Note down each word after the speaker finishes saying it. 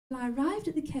I arrived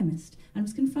at the chemist and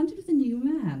was confronted with a new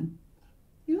man.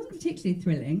 He wasn't particularly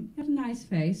thrilling. He had a nice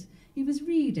face. He was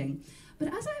reading.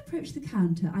 But as I approached the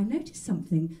counter, I noticed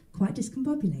something quite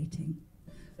discombobulating.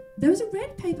 There was a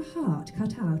red paper heart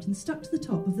cut out and stuck to the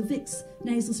top of the Vicks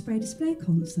nasal spray display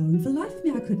console, and for the life of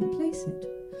me I couldn't place it.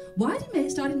 Why had he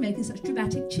started making such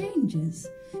dramatic changes?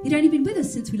 He'd only been with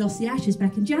us since we lost the ashes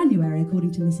back in January,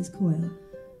 according to Mrs. Coyle.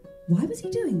 Why was he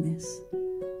doing this?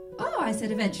 Oh, I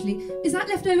said eventually, is that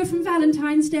left over from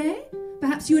Valentine's Day?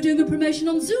 Perhaps you were doing a promotion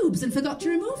on Zoobs and forgot to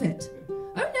remove it.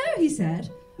 Oh no, he said.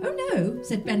 Oh no,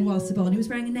 said Benoit Sabon, who was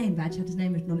wearing a name badge, had his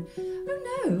name written on it.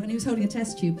 Oh no, and he was holding a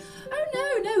test tube.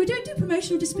 Oh no, we don't do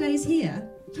promotional displays here.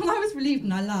 Well, I was relieved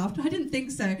and I laughed. I didn't think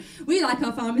so. We like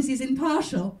our pharmacies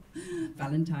impartial.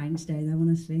 Valentine's Day, though,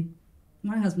 honestly.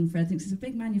 My husband, Fred, thinks it's a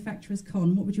big manufacturer's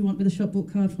con. What would you want with a shop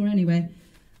bought card for anyway?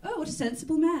 Oh, what a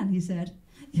sensible man, he said.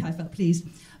 Yeah, I felt pleased.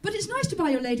 But it's nice to buy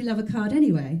your lady lover card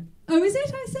anyway. Oh, is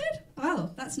it? I said.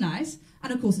 Well, that's nice.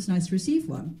 And of course it's nice to receive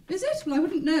one. Is it? Well, I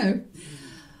wouldn't know.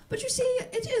 But you see,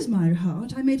 it is my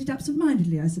heart. I made it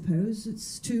absent-mindedly, I suppose.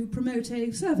 It's to promote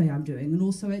a survey I'm doing, and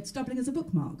also it's doubling as a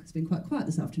bookmark. It's been quite quiet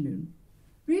this afternoon.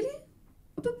 Really?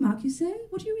 A bookmark, you say?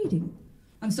 What are you reading?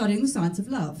 I'm studying the science of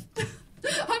love.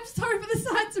 I'm sorry for the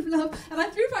science of love. And I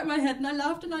threw back my head and I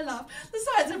laughed and I laughed. The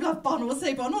science of love, Bon, will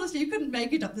say, Bon, honestly, you couldn't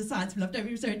make it up, the science of love. Don't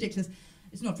be so ridiculous.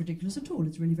 It's not ridiculous at all.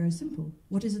 It's really very simple.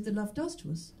 What is it that love does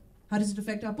to us? How does it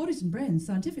affect our bodies and brains,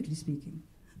 scientifically speaking?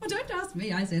 Well, don't ask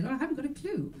me, I said. I haven't got a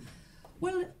clue.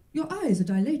 Well, your eyes are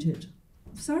dilated.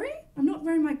 Sorry? I'm not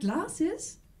wearing my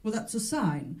glasses? Well, that's a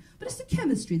sign. But it's the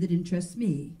chemistry that interests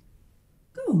me.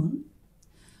 Go on.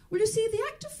 Well, you see, the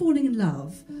act of falling in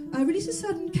love releases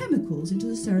certain chemicals into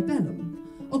the cerebellum.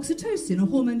 Oxytocin, a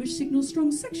hormone which signals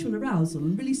strong sexual arousal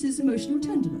and releases emotional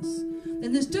tenderness.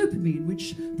 Then there's dopamine,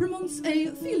 which promotes a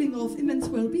feeling of immense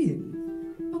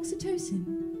well-being. Oxytocin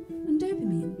and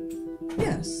dopamine?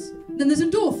 Yes. Then there's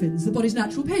endorphins, the body's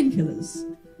natural painkillers.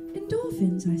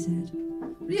 Endorphins, I said.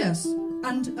 Yes,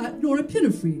 and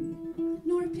norepinephrine.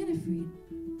 Norepinephrine.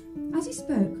 As he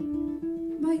spoke,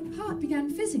 my heart began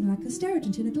fizzing like a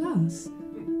steroidant in a glass.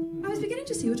 I was beginning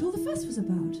to see what all the fuss was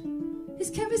about.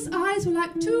 His chemist's eyes were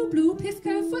like two blue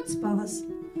Pifco foot spars.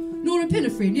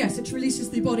 Norepinephrine, yes, it releases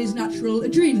the body's natural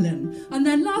adrenaline. And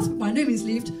then last but by no means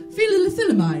least,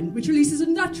 phenethylamine, which releases a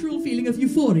natural feeling of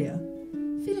euphoria.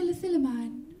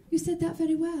 Phenethylamine. You said that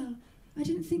very well. I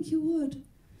didn't think you would.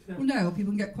 Well, no,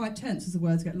 people can get quite tense as the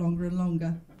words get longer and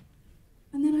longer.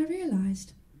 And then I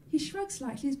realised. He shrugged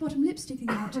slightly, his bottom lip sticking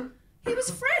out. He was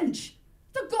French!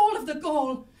 The gall of the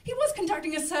gall! He was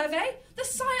conducting a survey, the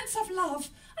science of love,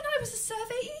 and I was a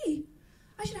surveyee.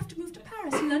 I should have to move to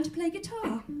Paris and learn to play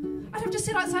guitar. I'd have to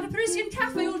sit outside a Parisian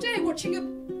cafe all day watching a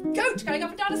goat going up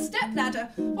and down a stepladder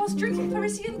whilst drinking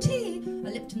Parisian tea. A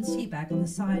Lipton's tea bag on the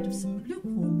side of some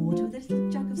lukewarm water with a little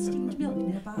jug of steamed milk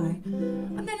nearby.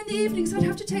 And then in the evenings I'd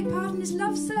have to take part in his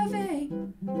love survey.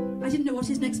 I didn't know what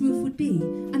his next move would be,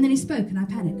 and then he spoke and I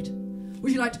panicked.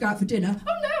 Would you like to go out for dinner?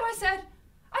 Oh no, I said.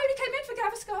 I only came in for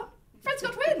Gaviscon. Fred's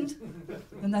got wind.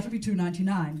 Then that'll be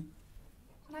 $2.99.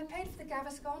 And I paid for the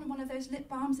Gaviscon and one of those lip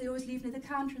balms they always leave near the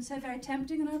counter and so very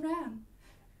tempting, and I ran.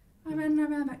 I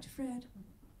ran back to Fred.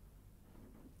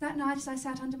 That night as I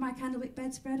sat under my candlewick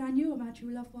bedspread, I knew what my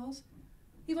true love was.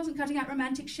 He wasn't cutting out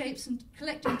romantic shapes and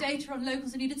collecting data on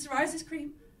locals who needed psoriasis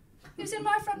cream. He was in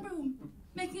my front room,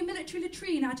 making a military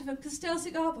latrine out of a Castell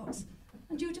cigar box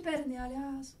and due to bed in the early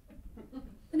hours.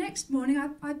 The next morning,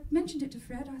 I mentioned it to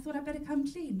Fred. I thought I'd better come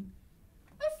clean.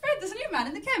 Oh, Fred, there's a new man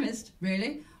in the chemist.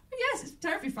 Really? Well, yes, it's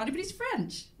terribly funny, but he's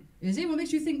French. Is he? What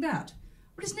makes you think that?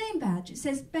 Well, his name badge, it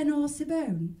says Benoit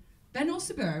Sabon. Benoit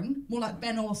Sabon? More like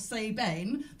Benoit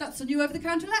Sabane. That's a new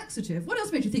over-the-counter laxative. What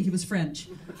else made you think he was French?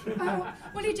 Oh,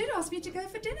 well, he did ask me to go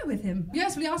for dinner with him.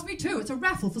 Yes, well, he asked me too. It's a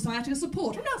raffle for sciatica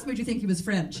support. What else made you think he was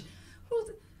French? Well,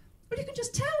 you can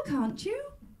just tell, can't you?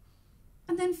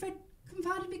 And then Fred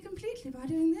confounded me completely by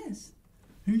doing this.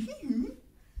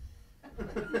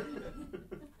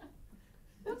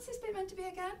 What's this bit meant to be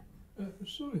again?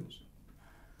 Science.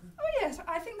 Oh yes,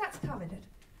 I think that's covered it.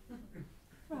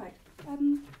 Right.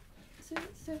 I'm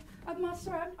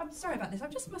sorry about this. I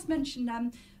just must mention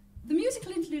the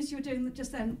musical interludes you were doing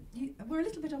just then were a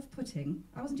little bit off-putting.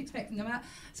 I wasn't expecting them.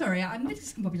 Sorry, I'm a bit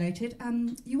discombobulated.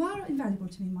 You are invaluable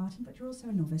to me, Martin, but you're also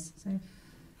a novice, so.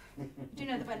 Do you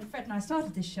know that when Fred and I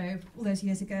started this show all those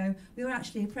years ago, we were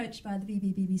actually approached by the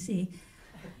BBC.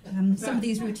 Some of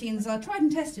these routines are tried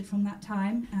and tested from that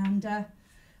time, and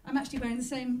I'm actually wearing the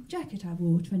same jacket I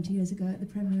wore 20 years ago at the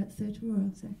premiere at the Theatre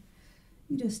Royal, so you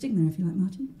can do a sting there if you like,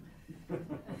 Martin.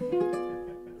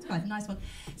 It's quite a nice one.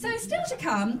 So still to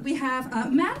come, we have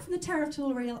a man from the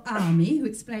Territorial Army who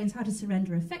explains how to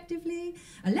surrender effectively,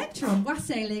 a lecture on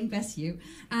wassailing, bless you,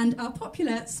 and our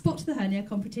popular Spot the Hernia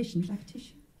competition. Would you like a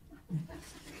tissue? No.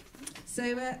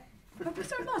 So,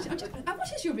 sorry, Martin,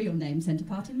 what is your real name, Centre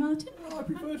Party, Martin? Well, I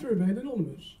prefer to remain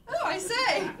anonymous. Oh, I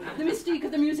say! The mystique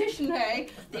of the musician, hey?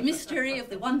 The mystery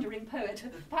of the wandering poet.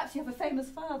 Perhaps you have a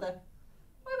famous father.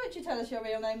 Why won't you tell us your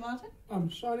real name, Martin? I'm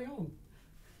signing on.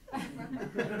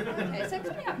 Okay, so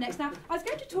coming up next now, I was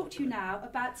going to talk to you now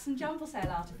about some jumble sale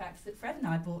artefacts that Fred and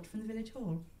I bought from the village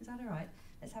hall. Is that all right?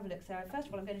 Let's have a look, Sarah. First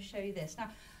of all, I'm going to show you this. Now,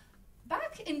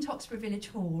 back in Toxborough Village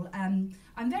Hall, I'm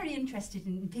very interested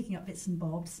in picking up bits and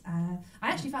bobs. I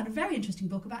actually found a very interesting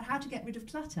book about how to get rid of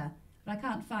clutter, but I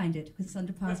can't find it because it's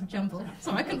under piles of jumble.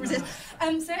 Sorry, I couldn't resist.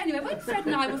 So anyway, when Fred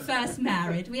and I were first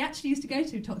married, we actually used to go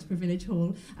to Toxborough Village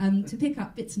Hall to pick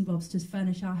up bits and bobs to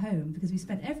furnish our home, because we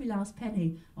spent every last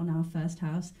penny on our first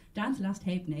house, down to the last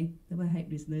halfpenny. There were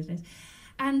halfpennies in those days.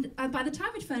 And by the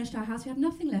time we'd furnished our house, we had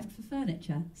nothing left for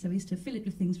furniture, so we used to fill it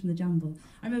with things from the jumble.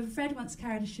 I remember Fred once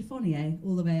carried a chiffonier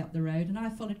all the way up the road, and I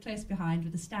followed close behind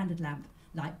with a standard lamp,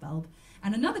 light bulb.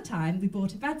 And another time, we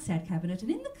bought a bedstead cabinet,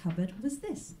 and in the cupboard was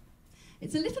this.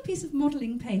 It's a little piece of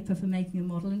modelling paper for making a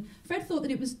model, and Fred thought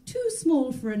that it was too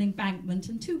small for an embankment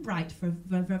and too bright for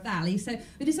a valley, so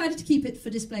we decided to keep it for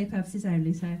display purposes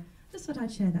only, so just thought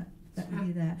I'd share that with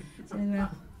you there. So,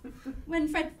 when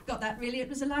Fred got that, really, it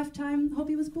was a lifetime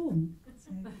hobby was born.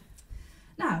 So.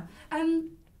 Now, I'd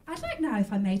like now,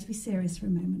 if I may, to be serious for a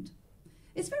moment.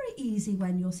 It's very easy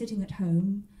when you're sitting at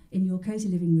home in your cosy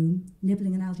living room,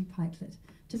 nibbling an Aldi pikelet,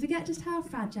 to forget just how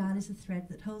fragile is the thread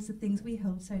that holds the things we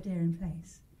hold so dear in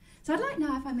place. So I'd like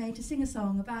now, if I may, to sing a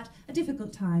song about a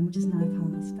difficult time which is now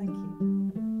past. Thank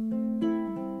you.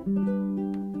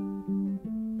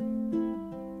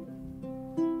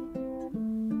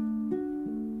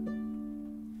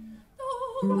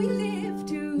 We live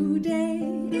today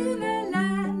in a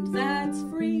land that's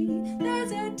free.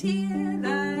 There's a tear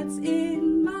that's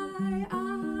in my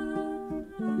eye,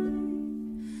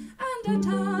 and a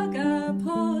tug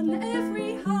upon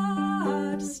every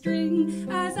heartstring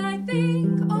as I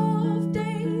think of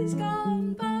days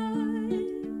gone by.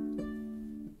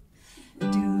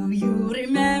 Do you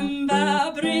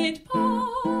remember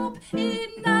Britpop in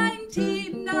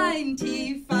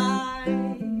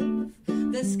 1995?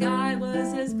 The sky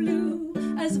was as blue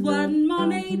as one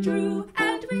Monet drew,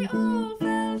 and we all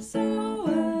felt so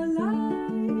alive.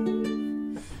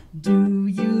 Do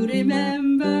you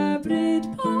remember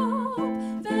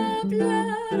Britpop, the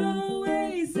Blood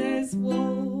Oasis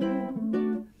wall?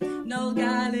 Noel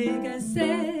Gallagher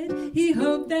said he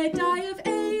hoped they'd die of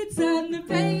AIDS, and the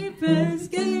papers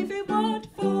gave him what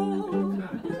for.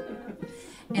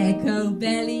 Echo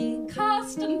Belly,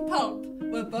 Cast and Pulp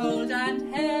were bold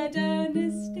and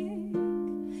hedonistic.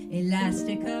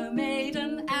 Elastica made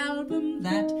an album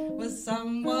that was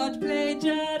somewhat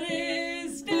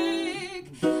plagiaristic.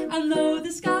 And though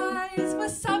the skies were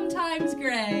sometimes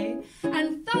grey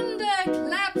and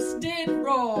thunderclaps did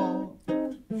roar,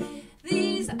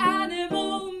 these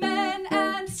Animal Men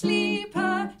and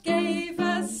Sleeper gave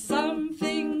us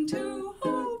something to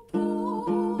hope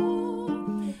for.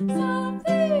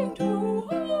 Something to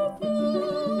hope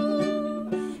for.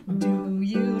 Do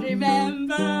you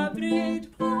remember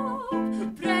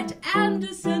Britpop? Brett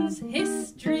Anderson's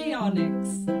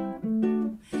histrionics.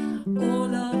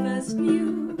 All of us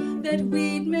knew that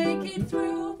we'd make it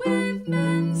through with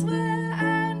menswear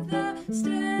and the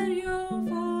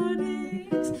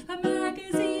Stereophonics. A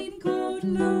magazine called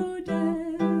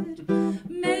Loaded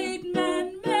made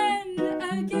men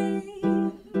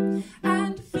again,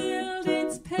 and filled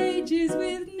its pages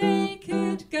with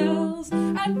naked girls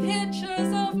and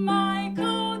pictures of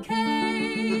Michael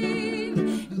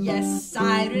Caine. Yes,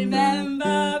 I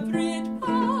remember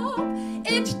Britpop.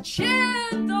 It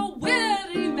cheered the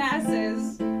weary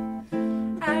masses,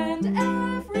 and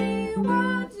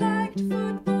everyone liked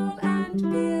football and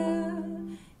beer,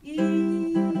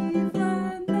 even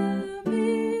the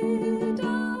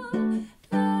middle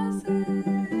classes.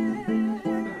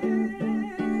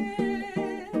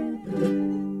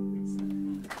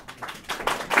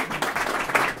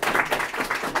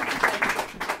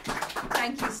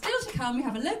 Thank you. Still to come, we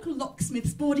have a local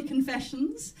locksmith's bawdy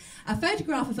confessions, a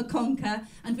photograph of a conker,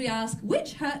 and we ask,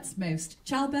 which hurts most,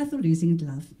 childbirth or losing a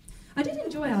glove? I did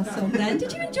enjoy our song then.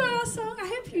 Did you enjoy our song? I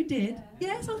hope you did.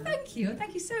 Yes, oh, thank you.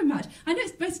 Thank you so much. I know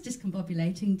it's most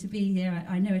discombobulating to be here.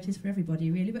 I know it is for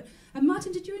everybody, really. But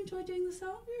Martin, did you enjoy doing the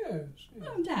song? Yes. Yeah.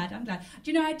 Oh, I'm glad.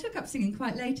 Do you know, I took up singing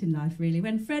quite late in life, really.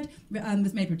 When Fred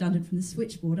was made redundant from the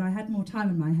switchboard, I had more time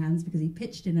on my hands because he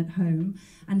pitched in at home.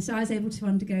 And so I was able to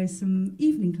undergo some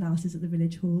evening classes at the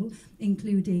village hall,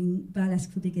 including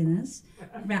burlesque for beginners,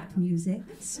 rap music,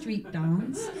 street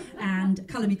dance, and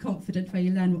Colour Me Confident, where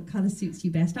you learn what colour suits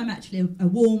you best. I'm actually a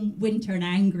warm, winter and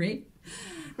angry.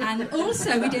 And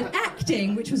also we did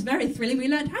acting, which was very thrilling. We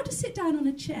learned how to sit down on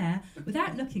a chair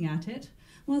without looking at it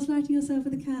whilst lighting yourself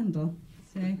with a candle.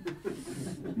 So,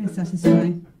 very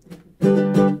satisfying.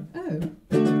 Oh.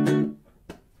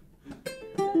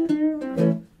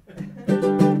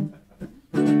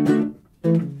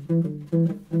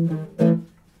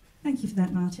 Thank you for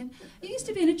that, Martin. You used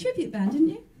to be in a tribute band, didn't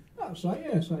you? That's right,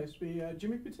 yes. I used to be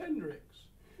Jimmy Pretendrix.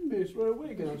 I used to wear a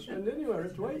wig and I'd spend anywhere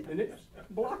up to 8 minutes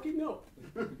blacking up.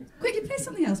 Quickly, play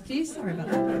something else, please. Sorry about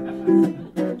that.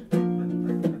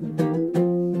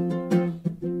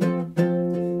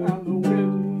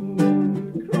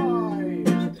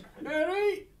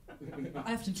 I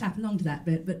have to clap along to that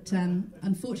bit, but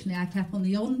unfortunately I clap on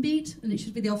the on beat, and it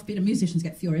should be the off beat, and musicians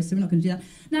get furious, so we're not going to do that.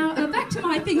 Now, back to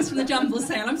my things from the jumble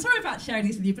sale. I'm sorry about sharing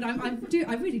these with you, but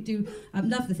I really do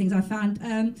love the things I found.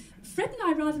 Fred and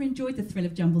I rather enjoyed the thrill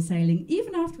of jumble sailing,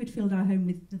 even after we'd filled our home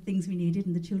with the things we needed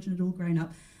and the children had all grown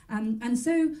up. And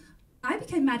so I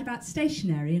became mad about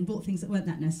stationery and bought things that weren't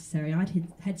that necessary. I'd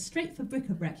head straight for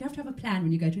bric-a-brac. You have to have a plan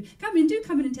when you go to it. Come in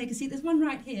and take a seat. There's one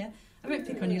right here. I won't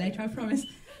pick on you later, I promise.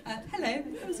 Hello,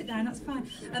 come sit down, that's fine.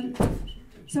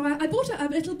 So I bought a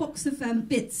little box of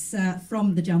bits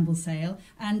from the jumble sale,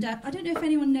 and I don't know if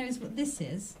anyone knows what this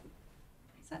is.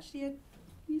 It's actually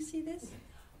can you see this?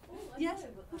 Oh, yes?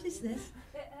 What is this?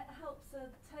 It helps a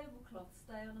tablecloth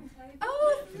stay on a table.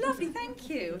 Oh, lovely, thank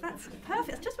you. That's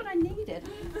perfect, that's just what I needed.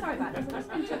 Sorry about this, I'm just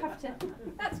going to have to...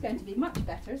 That's going to be much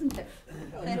better, isn't it?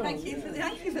 Thank you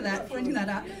for that, pointing that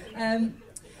out.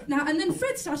 Now, and then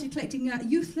Fred started collecting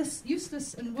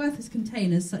useless and worthless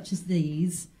containers such as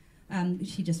these,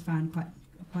 which he just found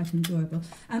quite enjoyable.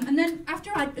 And then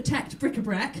after I'd attacked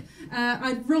bric-a-brac,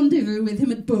 I'd rendezvous with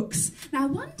him at books. Now,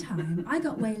 one time I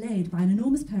got waylaid by an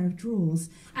enormous pair of drawers,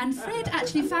 and Fred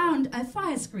actually found a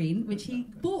fire screen, which he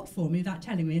bought for me without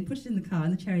telling me, and put it in the car,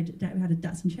 and we had a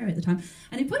Datsun Cherry at the time,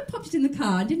 and he popped it in the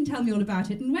car and didn't tell me all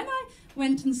about it, and when I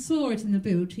went and saw it in the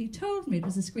boot, he told me it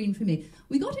was a screen for me.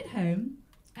 We got it home,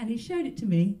 and he showed it to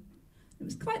me. It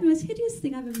was quite the most hideous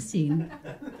thing I've ever seen.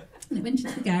 And it went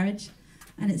into the garage,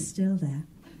 and it's still there.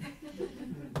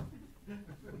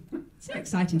 So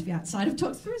exciting to be outside of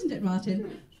Toxford, isn't it,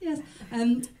 Martin? Yes.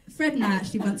 Fred and I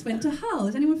actually once went to Hull.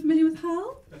 Is anyone familiar with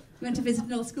Hull? We went to visit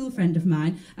an old school friend of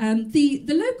mine. The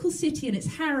local city and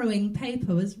its harrowing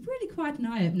paper was really quite an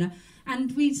eye-opener,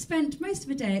 and we spent most of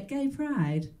the day at Gay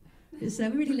Pride. So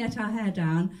we really let our hair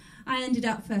down. I ended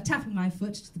up tapping my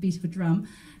foot to the beat of a drum,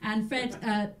 and Fred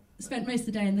spent most of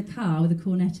the day in the car with a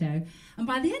cornetto. And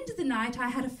by the end of the night, I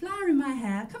had a flower in my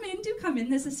hair. Come in, do come in.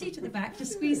 There's a seat at the back.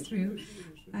 Just squeeze through.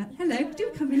 Hello,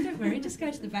 do come in. Don't worry. Just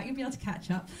go to the back. You'll be able to catch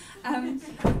up. Hello,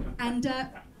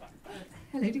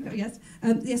 do come. Yes.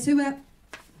 So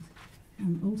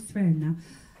I'm all thrown now.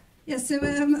 Yes, so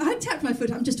I tapped my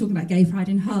foot. I'm just talking about Gay Pride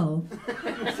in Hull,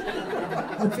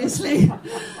 obviously.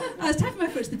 I was tapping my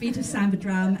foot to the beat of samba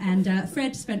drum, and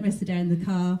Fred spent most of the day in the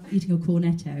car eating a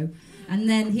cornetto. And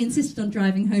then he insisted on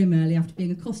driving home early after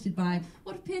being accosted by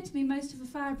what appeared to be most of a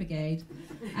fire brigade.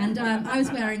 And I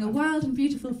was wearing a wild and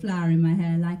beautiful flower in my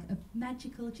hair, like a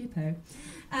magical Jippo.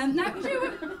 Now, you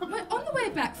know, on the way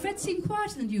back, Fred seemed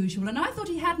quieter than usual, and I thought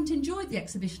he hadn't enjoyed the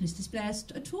exhibitionist displays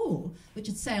at all, which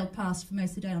had sailed past for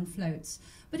most of the day on floats.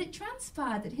 But it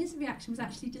transpired that his reaction was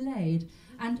actually delayed,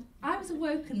 and I was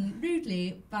awoken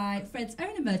rudely by Fred's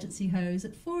own emergency hose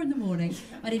at 4 a.m.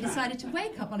 when he decided to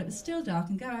wake up while it was still dark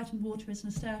and go out and water his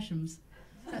nasturtiums.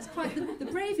 So that's quite the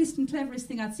bravest and cleverest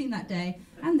thing I'd seen that day,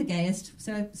 and the gayest,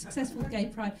 so successful Gay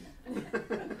Pride.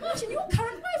 Martin, your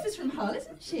current wife is from Hull,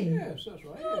 isn't she? Yes, that's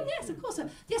right. Oh, yes, of course.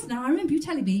 Yes, now I remember you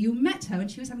telling me you met her when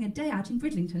she was having a day out in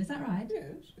Bridlington, is that right?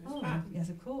 Yes. Oh, yes,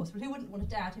 of course. Well, who wouldn't want a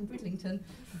day out in Bridlington?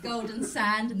 The golden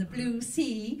sand and the blue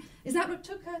sea. Is that what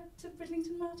took her to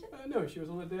Bridlington, Martin? No, she was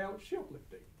on a day out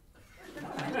shoplifting.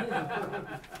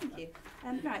 Thank you.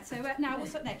 Right, so now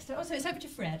what's up next? Oh, so it's over to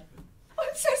Fred. Oh,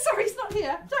 I'm so sorry, he's not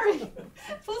here. Sorry.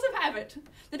 Force of habit.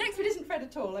 The next bit isn't Fred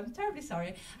at all. I'm terribly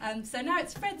sorry. So now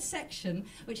it's Fred's section,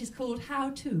 which is called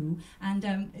How To, and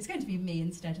it's going to be me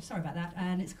instead. Sorry about that.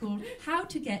 And it's called How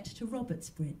to Get to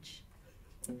Robertsbridge.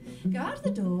 Go out of the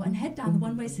door and head down the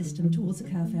one-way system towards the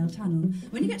Curvale Tunnel.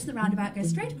 When you get to the roundabout, go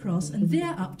straight across and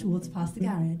veer up towards past the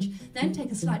garage. Then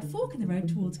take a slight fork in the road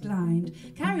towards Glynde.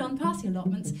 Carry on past the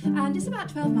allotments, and it's about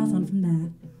 12 miles on from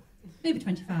there. Maybe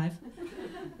 25.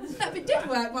 That bit did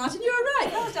work, Martin. You were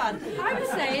right. Well done. I would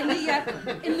say,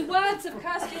 in the words of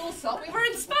Kirsty Allsop, we were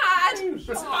inspired.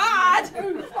 Inspired.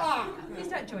 Please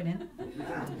don't join in.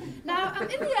 Now, in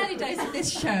the early days of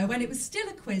this show, when it was still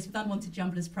a quiz with unwanted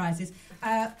jumble as prizes,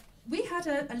 we had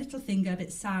a little thing a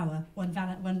bit sour one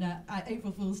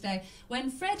April Fool's Day when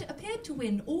Fred appeared to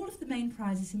win all of the main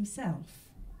prizes himself.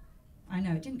 I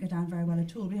know, it didn't go down very well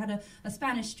at all. We had a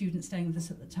Spanish student staying with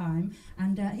us at the time,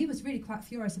 and he was really quite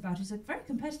furious about it. He was a very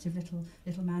competitive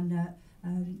little man,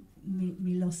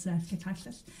 Milos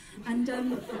Fekaitis. And, I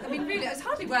mean, really, it was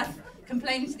hardly worth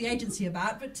complaining to the agency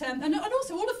about, but, and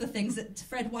also all of the things that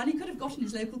Fred won, he could have got in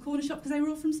his local corner shop because they were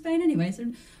all from Spain anyway,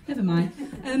 so never mind.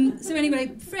 So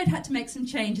anyway, Fred had to make some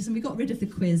changes, and we got rid of the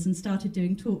quiz and started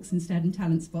doing talks instead and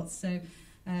talent spots. So,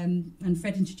 and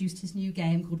Fred introduced his new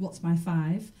game called What's My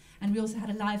Five? And we also had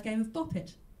a live game of Bop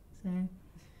It. So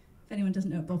if anyone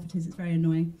doesn't know what Bop It is, it's very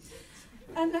annoying.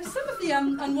 And some of the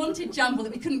unwanted jumble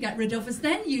that we couldn't get rid of was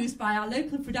then used by our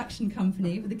local production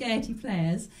company with the Gaiety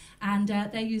Players, and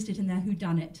they used it in their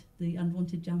Whodunit, the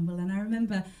unwanted jumble. And I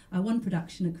remember one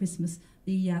production at Christmas,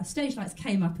 the stage lights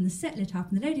came up and the set lit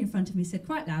up, and the lady in front of me said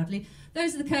quite loudly,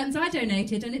 "Those are the curtains I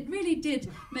donated," and it really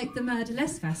did make the murder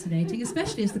less fascinating,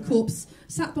 especially as the corpse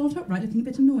sat bolt upright looking a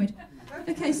bit annoyed.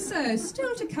 Okay, so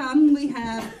still to come we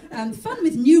have Fun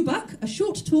with Newbuck, a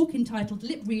short talk entitled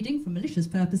Lip Reading for Malicious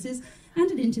Purposes,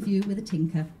 and an interview with a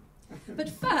tinker. But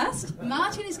first,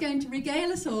 Martin is going to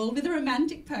regale us all with a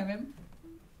romantic poem.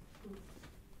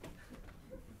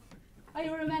 Are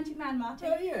you a romantic man,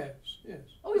 Martin? Yes.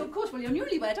 Oh, of course, well, you're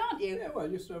newlywed, aren't you? Yeah, well,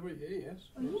 just over a year, yes.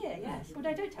 Oh, yeah, yes. Well,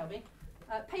 no, don't tell me.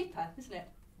 Paper, isn't it?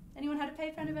 Anyone had a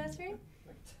paper anniversary?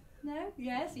 No?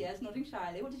 Yes, nodding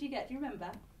shyly. What did you get? Do you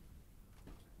remember?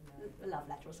 A love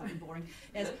letter or something boring.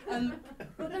 Yes. Well,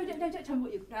 no, don't tell me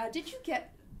what you... did you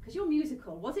get... Because you're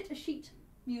musical. Was it a sheet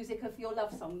music of your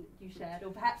love song that you shared? Or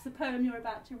perhaps the poem you're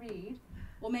about to read?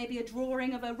 Or maybe a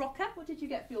drawing of a rocker? What did you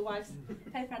get for your wife's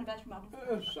paper anniversary, Martin?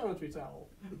 A sanitary towel.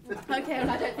 Okay, well,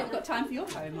 I don't think we've got time for your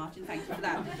poem, Martin. Thank you for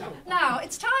that. Now,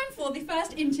 it's time for the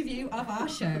first interview of our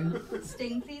show.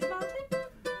 Sting, please, Martin.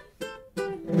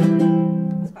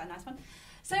 That's quite a nice one.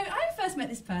 So I first met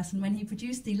this person when he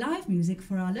produced the live music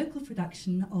for our local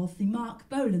production of the Mark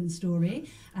Bolan story,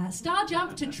 Star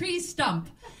Jump to Tree Stump.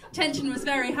 Tension was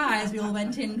very high as we all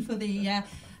went in for the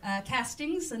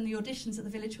castings and the auditions at the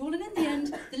Village Hall, and in the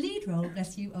end, the lead role,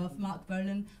 bless you, of Mark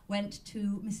Bolan went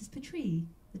to Mrs. Petrie,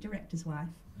 the director's wife.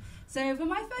 So for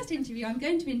my first interview, I'm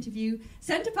going to interview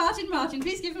Centre Partin Martin.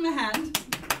 Please give him a hand.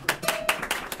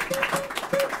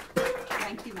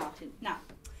 Thank you, Martin. Now,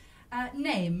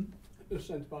 name?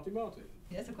 Centre Partin Martin.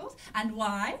 Yes, of course. And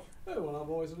why? Oh, well, I've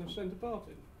always lived Centre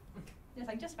Partin. Yes,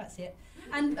 I can just about see it.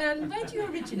 And where do you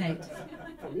originate?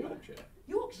 From Yorkshire.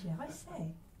 Yorkshire, I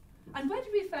say. And where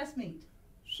did we first meet?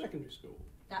 Secondary school.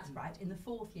 That's right, in the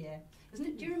 4th year. Isn't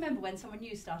it? Do you remember when someone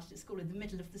new started at school in the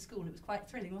middle of the school? It was quite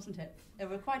thrilling, wasn't it? They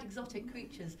were quite exotic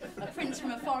creatures, a prince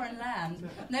from a foreign land.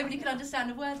 Nobody could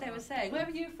understand a word they were saying. Where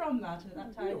were you from, Martin, at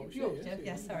that time? Yorkshire.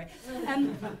 Yes, sorry.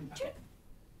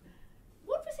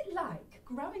 What was it like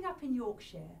growing up in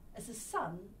Yorkshire as the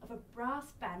son of a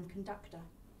brass band conductor?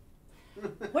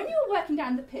 When you were working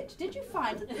down the pit, did you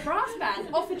find that the brass band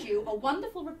offered you a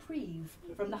wonderful reprieve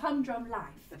from the humdrum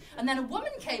life? And then a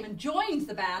woman came and joined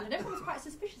the band, and everyone was quite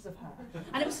suspicious of her.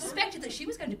 And it was suspected that she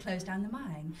was going to close down the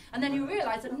mine. And then you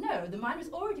realised that no, the mine was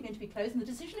already going to be closed, and the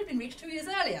decision had been reached 2 years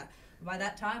earlier. By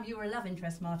that time, you were a love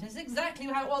interest, Martin. It's exactly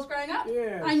how it was growing up.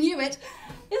 Yes. I knew it.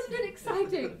 Isn't it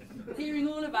exciting, hearing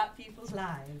all about people's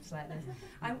lives like this?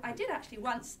 I did actually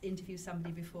once interview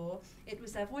somebody before. It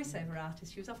was a voiceover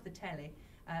artist. She was off the telly.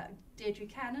 Lewes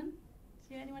Canon.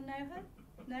 Does anyone know her?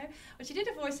 No? Well, she did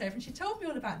a voiceover, and she told me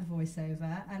all about the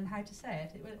voiceover and how to say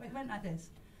it. It went like this.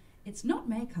 It's not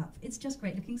makeup, it's just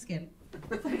great-looking skin.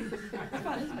 It's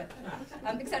fun, isn't it?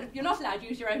 Except you're not allowed to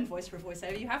use your own voice for a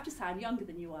voiceover. You have to sound younger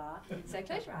than you are. So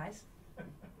close your eyes.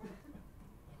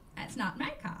 It's not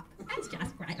makeup, it's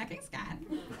just great-looking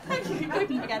skin. Thank you.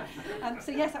 Open them again.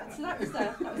 So yes, that was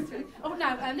thrilling. Oh,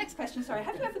 now, next question, sorry.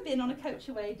 Have you ever been on a coach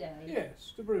away day?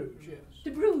 Yes, to Bruges, yes.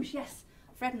 To Bruges, yes.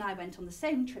 Fred and I went on the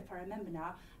same trip, I remember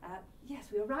now. Yes,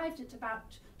 we arrived at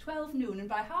about 12 noon, and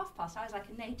by 5:30 I was like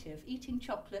a native, eating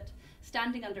chocolate,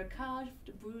 standing under a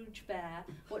carved Bruges bear,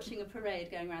 watching a parade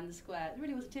going around the square. It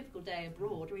really was a typical day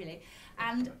abroad, really.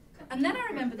 And then I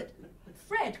remember that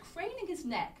Fred, craning his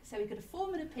neck so he could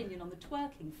form an opinion on the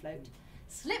twerking float,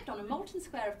 slipped on a molten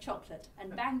square of chocolate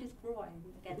and banged his groin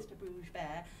against a Bruges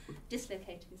bear,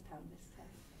 dislocating his pelvis.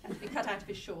 Had to be cut out of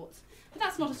his shorts. But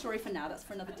that's not a story for now, that's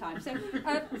for another time. So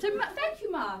thank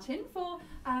you, Martin, for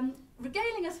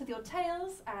regaling us with your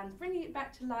tales and bringing it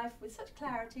back to life with such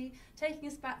clarity, taking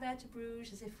us back there to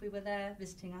Bruges as if we were there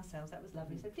visiting ourselves. That was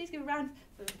lovely. So please give a round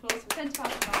of applause for Centre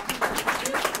Park and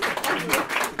Martin.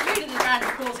 Really, the round of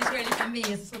applause is really for me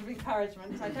as a sort of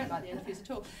encouragement, because I don't like the interviews at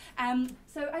all. And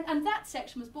that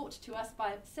section was brought to us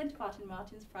by Centre Park and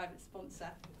Martin's private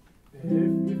sponsor. If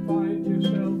you find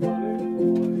yourself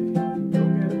unemployed,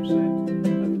 don't get upset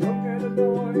and don't get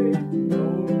annoyed.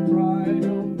 Don't cry,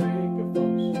 don't make a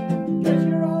fuss. Get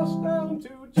your ass down to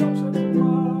job centre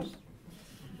class.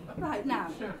 Right, now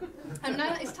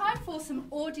it's time for some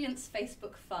audience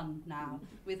Facebook fun now,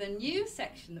 with a new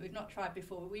section that we've not tried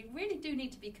before. We really do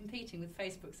need to be competing with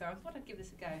Facebook, so I thought I'd give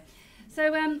this a go.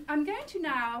 So I'm going to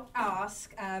now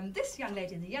ask this young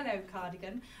lady in the yellow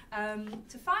cardigan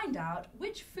to find out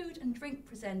which food and drink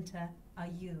presenter are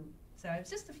you. So it's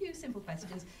just a few simple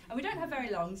questions, and we don't have very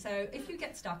long, so if you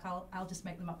get stuck, I'll just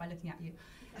make them up by looking at you.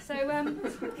 So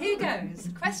here goes.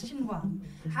 Question 1.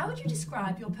 How would you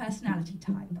describe your personality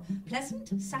type? Pleasant,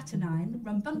 saturnine,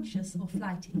 rambunctious, or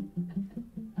flighty?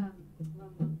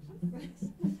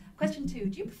 Question 2.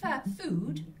 Do you prefer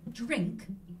food, drink,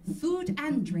 food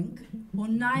and drink, or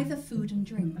neither food and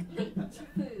drink? Food.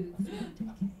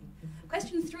 Okay.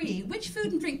 Question 3. Which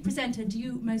food and drink presenter do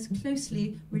you most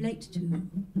closely relate to?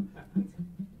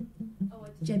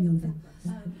 Jamie Oliver.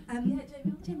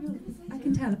 Jamie Oliver. I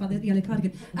can tell by the yellow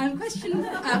cardigan. Question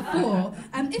 4.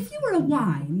 If you were a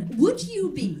wine, would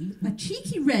you be a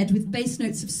cheeky red with base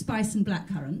notes of spice and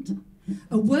blackcurrant,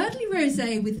 a wordly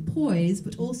rosé with poise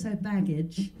but also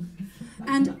baggage,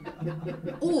 a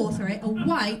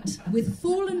white with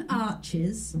fallen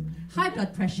arches, high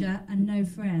blood pressure, and no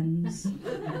friends?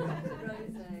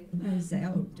 Rosé.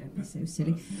 Oh, don't be so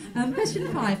silly. Question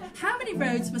 5. How many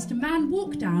roads must a man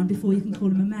walk down before you can call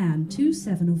him a man? 2,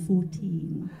 7, or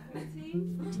 14?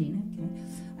 14,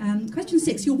 okay. Question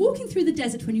 6. You're walking through the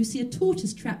desert when you see a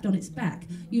tortoise trapped on its back.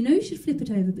 You know you should flip it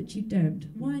over, but you don't.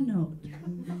 Why not?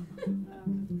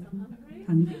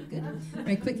 Hungry, good.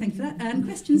 Very quick, thank you for that.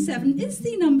 Question 7. Is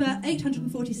the number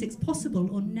 846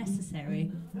 possible or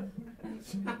necessary?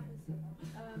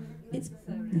 It's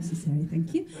necessary,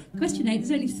 thank you. Question 8,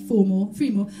 there's only 3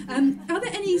 more. Are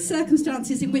there any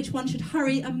circumstances in which one should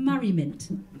hurry a Murray mint?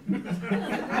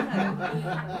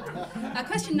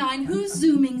 Question 9, who's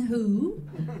zooming who?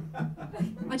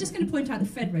 I'm just going to point out that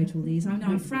Fred wrote all these.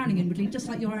 I'm frowning inwardly, just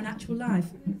like you are in actual life.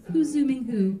 Who's zooming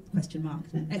who? Question mark,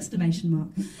 exclamation mark.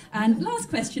 And last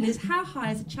question is, how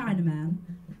high is a Chinaman?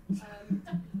 4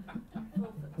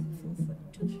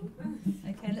 foot 2.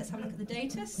 Okay, let's have a look at the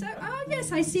data. So,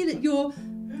 yes, I see that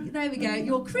there we go,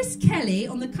 you're Chris Kelly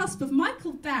on the cusp of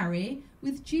Michael Barry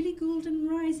with Julie Goulden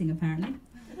rising, apparently.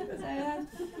 So I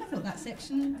thought that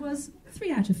section was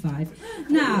 3 out of 5.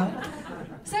 Now,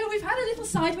 so we've had a little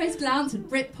sideways glance at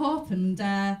Britpop and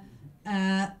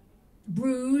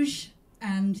Bruges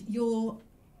and your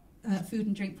food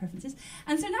and drink preferences.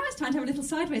 And so now it's time to have a little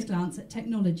sideways glance at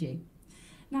technology.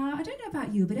 Now, I don't know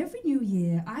about you, but every new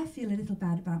year I feel a little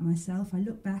bad about myself. I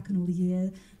look back on all the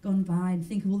year gone by and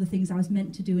think of all the things I was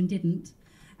meant to do and didn't,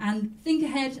 and think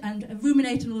ahead and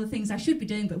ruminate on all the things I should be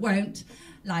doing but won't,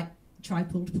 like try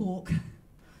pulled pork,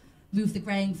 move the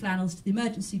greying flannels to the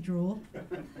emergency drawer,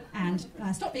 and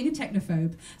stop being a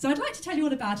technophobe. So I'd like to tell you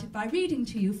all about it by reading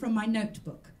to you from my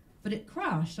notebook, but it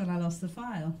crashed and I lost the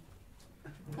file.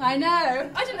 I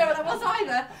know, I didn't know what that was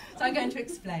either, so I'm going to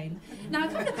explain. Now, a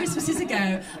couple of Christmases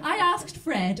ago, I asked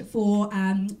Fred for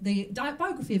the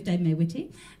biography of Dame May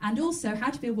Whitty, and also How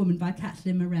to Be a Woman by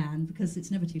Caitlin Moran, because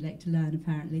it's never too late to learn,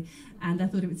 apparently, and I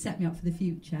thought it would set me up for the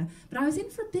future. But I was in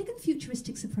for a big and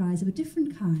futuristic surprise of a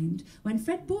different kind when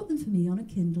Fred bought them for me on a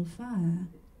Kindle Fire.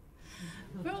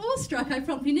 We're awestruck, I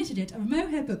promptly knitted it, a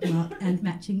mohair bookmark and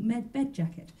matching bed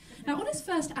jacket. Now, on his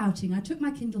first outing, I took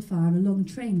my Kindle Fire on a long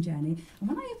train journey, and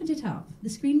when I opened it up, the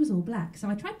screen was all black. So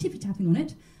I tried tippy-tapping on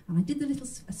it, and I did the little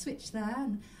switch there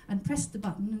and pressed the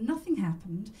button, and nothing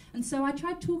happened. And so I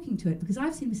tried talking to it, because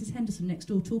I've seen Mrs. Henderson next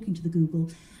door talking to the Google,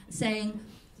 saying,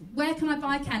 where can I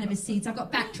buy cannabis seeds? I've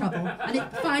got back trouble. And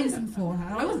it finds them for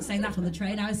her. I wasn't saying that on the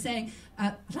train. I was saying,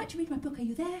 I'd like to read my book. Are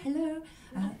you there? Hello?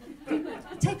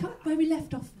 Take up where we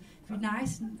left off. Very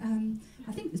nice. And,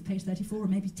 I think it was page 34 or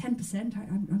maybe 10%.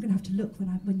 I'm going to have to look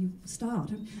when you start.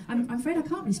 I'm afraid I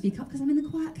can't really speak up because I'm in the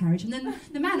quiet carriage. And then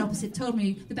the man opposite told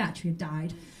me the battery had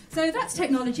died. So that's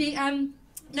technology.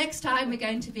 Next time we're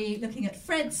going to be looking at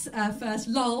Fred's first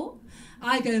LOL.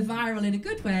 I go viral in a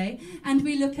good way, and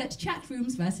we look at chat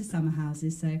rooms versus summer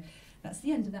houses. So that's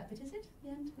the end of that bit, is it? The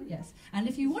end? Yes. And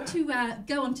if you want to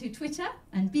go onto Twitter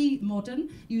and be modern,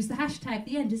 use the hashtag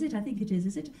the end, is it? I think it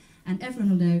is it? And everyone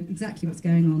will know exactly what's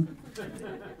going on. So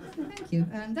thank you.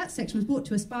 That section was brought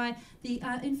to us by the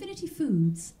Infinity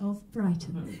Foods of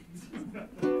Brighton.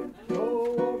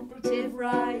 Cooperative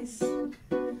rice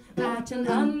at an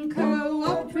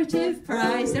uncooperative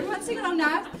price. Everyone sing along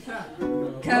now.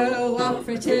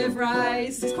 Cooperative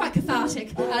rice. It's quite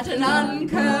cathartic. At an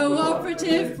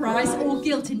uncooperative price, or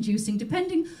guilt-inducing,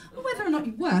 depending on whether or not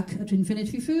you work at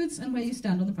Infinity Foods and where you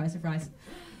stand on the price of rice.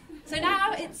 So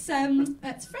now it's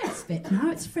Fred's bit. Now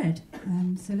it's Fred.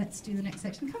 So let's do the next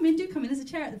section. Come in, do come in. There's a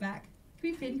chair at the back.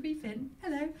 Creep in, creep in.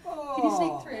 Hello. Can you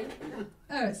sneak through?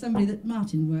 Oh, it's somebody that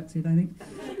Martin works with, I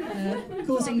think.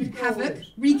 Causing havoc,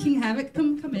 wreaking havoc.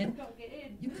 Come in.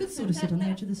 You could sort of sit on the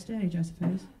edge of the stage, I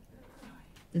suppose.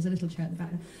 There's a little chair at the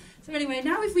back there. So anyway,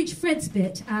 now we've reached Fred's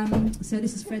bit. So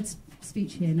this is Fred's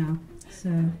speech here now.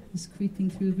 So just creeping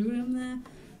through the room there,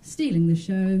 stealing the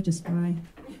show just by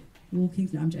walking.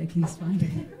 No, I'm joking, it's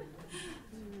fine.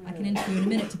 I can interview in a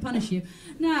minute to punish you.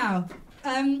 Now,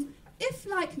 if,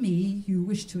 like me, you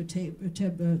wish to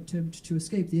attempt to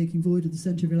escape the aching void at the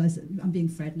centre of your life, I'm being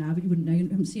Fred now, but you wouldn't know, you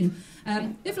haven't seen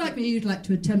him. If, like me, you'd like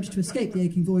to attempt to escape the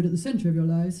aching void at the centre of your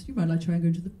lives, you might like to try and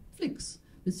go to the flicks.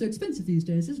 It's so expensive these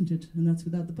days, isn't it? And that's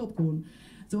without the popcorn.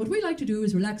 So what we like to do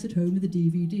is relax at home with a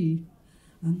DVD.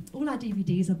 All our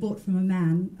DVDs are bought from a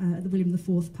man at the William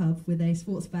IV pub with a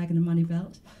sports bag and a money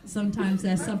belt. Sometimes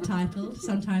they're subtitled,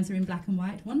 sometimes they're in black and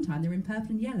white. One time they were in purple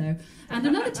and yellow. And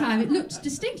another time it looked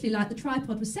distinctly like the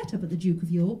tripod was set up at the Duke of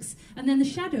York's, and then the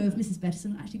shadow of Mrs.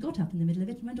 Bettison actually got up in the middle of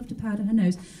it and went off to powder her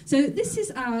nose. So this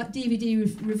is our DVD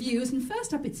reviews, and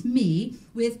first up it's me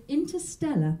with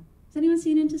Interstellar. Has anyone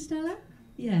seen Interstellar?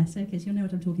 Yes, okay, so you'll know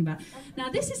what I'm talking about. Now,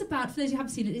 this is about, for those who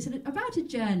haven't seen it, it's about a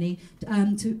journey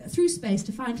through space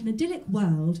to find an idyllic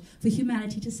world for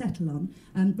humanity to settle on.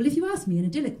 Well, if you ask me, an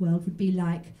idyllic world would be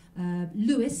like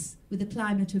Lewes with the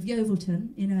climate of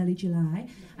Yeovilton in early July,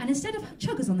 and instead of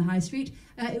chuggers on the high street,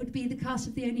 it would be the cast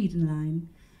of the Oneida Line.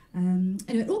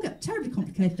 Anyway, it all got terribly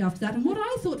complicated after that, and what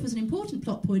I thought was an important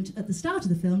plot point at the start of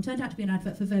the film turned out to be an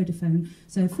advert for Vodafone,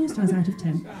 so 4 stars out of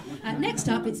 10. Next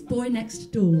up, it's Boy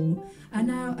Next Door.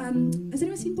 Now, has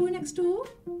anyone seen Boy Next Door?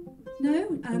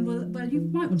 No? Well, you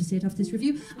might want to see it after this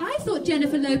review. I thought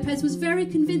Jennifer Lopez was very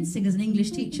convincing as an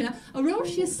English teacher, a role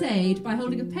she essayed by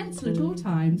holding a pencil at all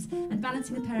times and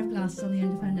balancing a pair of glasses on the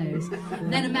end of her nose.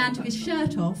 Then a man took his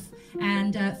shirt off,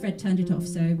 and Fred turned it off,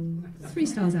 so 3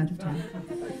 stars out of 10.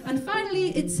 And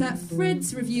finally, it's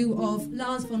Fred's review of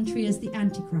Lars von Trier's The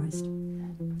Antichrist.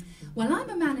 Well, I'm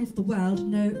a man of the world,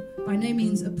 by no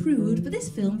means a prude, but this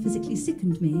film physically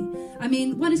sickened me. I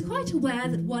mean, one is quite aware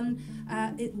that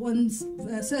one's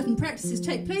certain practices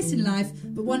take place in life,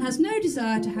 but one has no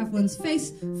desire to have one's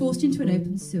face forced into an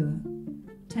open sewer.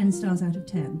 10 stars out of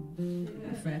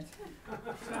 10. Fred.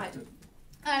 Right.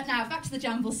 Now, back to the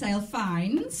jumble sale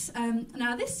finds.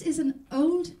 Now, this is an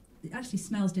old... It actually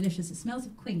smells delicious. It smells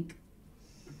of quink.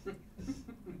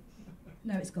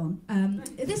 No, it's gone.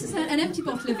 This is an empty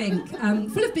bottle of ink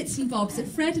full of bits and bobs that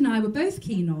Fred and I were both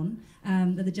keen on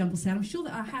at the jumble sale. I'm sure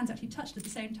that our hands actually touched at the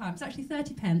same time. It's actually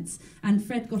 30 pence, and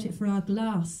Fred got it for our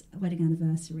glass wedding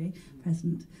anniversary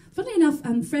present. Funnily enough,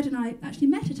 Fred and I actually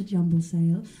met at a jumble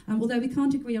sale, although we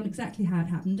can't agree on exactly how it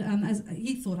happened, as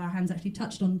he thought our hands actually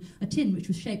touched on a tin which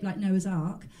was shaped like Noah's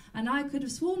Ark, and I could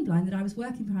have sworn blind that I was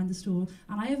working behind the stall,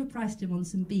 and I overpriced him on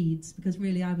some beads, because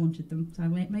really I wanted them, so I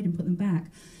made him put them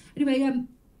back. Anyway,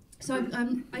 so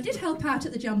I did help out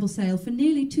at the jumble sale for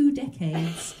nearly 2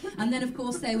 decades, and then of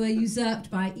course they were usurped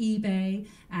by eBay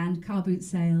and car boot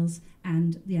sales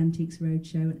and the Antiques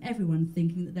Roadshow, and everyone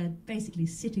thinking that they're basically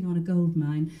sitting on a gold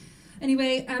mine.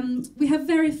 Anyway, we have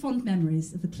very fond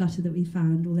memories of the clutter that we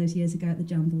found all those years ago at the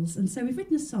jumbles, and so we've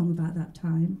written a song about that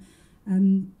time.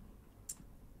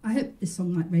 I hope this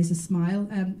song might raise a smile.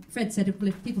 Fred said, well,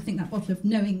 if people think that bottle of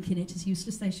no ink in it is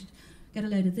useless, they should get a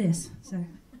load of this. So.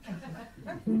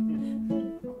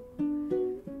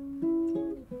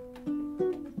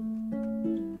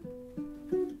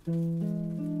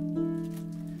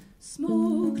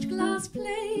 Smoked glass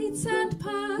plates and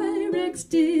Pyrex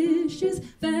dishes,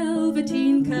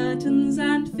 velveteen curtains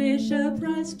and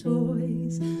Fisher-Price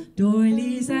toys,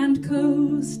 doilies and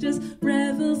coasters,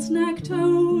 Breville snack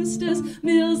toasters,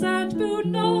 Mills and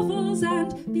Boone novels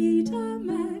and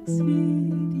Betamax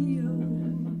videos,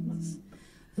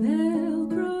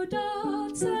 Velcro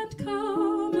darts and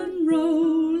Carmen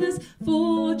rollers,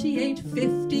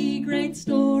 48-50 great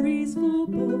stories for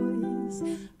boys,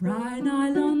 Bry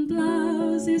nylon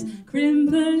blouses, crimson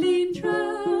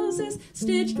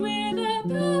stitched with a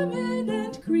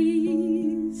permanent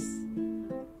crease.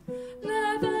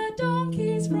 Leather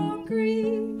donkeys from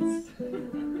Greece.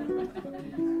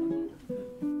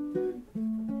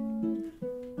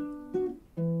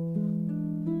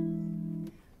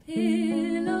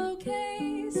 Pillowcases,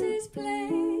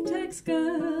 Playtex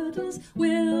girdles,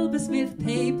 Wilbur Smith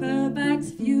paperbacks,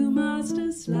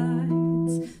 Viewmaster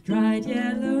slides, dried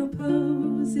yellow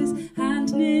posies,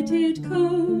 hand-knitted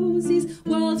cozies,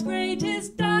 world's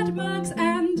greatest dad mugs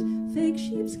and fake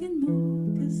sheepskin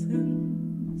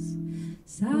moccasins,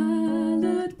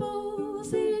 salad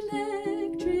bowls,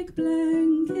 electric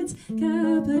blankets,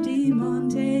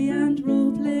 Capodimonte and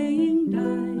role-playing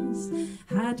dice,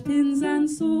 hat pins and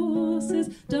saucers,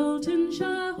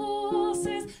 Daltonshire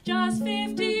horses, just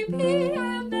 50p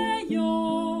and they're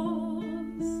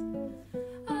yours,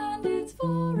 and it's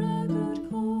for a good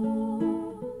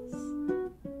cause.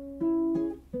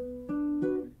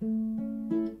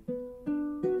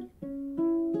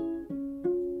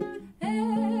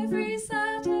 Every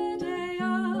Saturday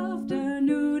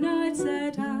afternoon I'd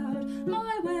set out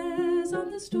my wares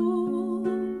on the stall,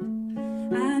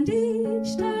 and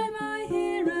each time I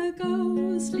hear a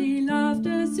ghostly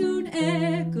laughter soon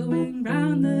echoing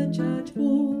round the church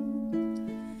wall.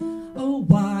 Oh,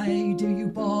 why do you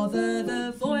bother,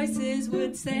 the voices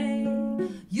would say,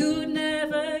 you'd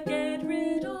never get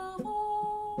rid of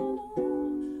all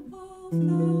of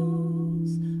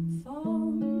those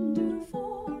fondue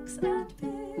forks and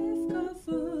Pifka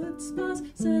foot spas,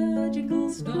 surgical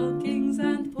stockings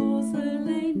and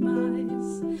porcelain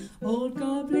mice, old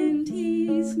goblin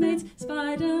teasmates,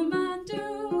 Spider-Man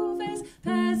duvets,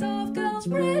 pairs of girls'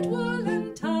 red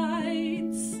woolen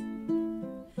tights,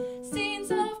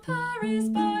 scenes of Paris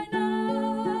by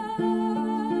night,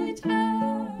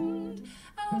 and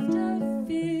after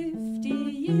 50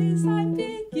 years I'm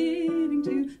beginning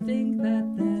to think that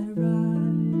they're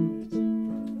right.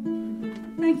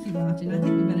 Thank you, Martin. I think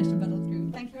we managed to muddle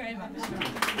through. Thank you very much.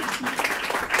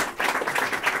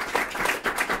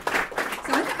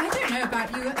 So I don't know about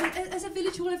you. Has a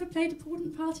village hall ever played an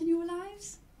important part in your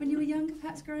lives? When you were younger,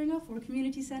 perhaps growing up, or a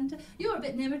community centre? You were a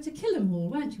bit nearer to Kilham Hall,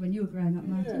 weren't you, when you were growing up,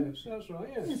 Martin? Yes, that's right,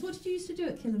 yes. Yes, what did you used to do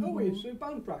at Kilham Hall? Oh, we used to do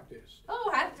band practice.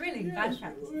 Oh, how thrilling, Yes, band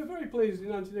practice. we were very pleased in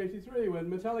 1983 when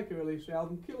Metallica released the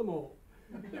album Kill 'Em All.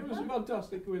 It was a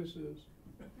fantastic coincidence.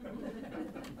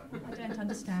 I don't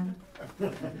understand.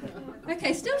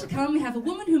 Okay, still to come, we have a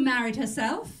woman who married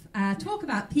herself, talk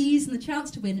about peas and the chance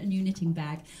to win a new knitting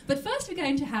bag. But first we're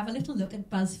going to have a little look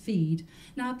at BuzzFeed.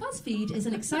 Now, BuzzFeed is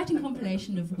an exciting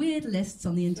compilation of weird lists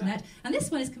on the internet, and this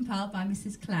one is compiled by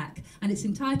Mrs. Clack, and it's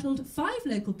entitled 5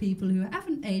 Local People Who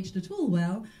Haven't Aged at All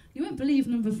Well. You won't believe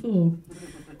number 4.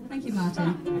 Thank you,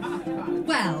 Martin.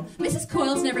 Well, Mrs.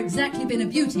 Coyle's never exactly been a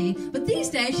beauty, but these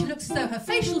days she looks as though her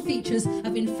facial features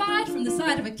have been fired from the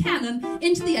side of a cannon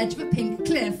into the edge of a pink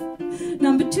cliff.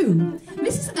 Number 2.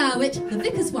 Mrs. Irwit, the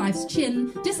vicar's wife's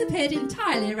chin, disappeared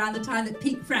entirely around the time that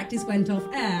peak practice went off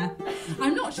air.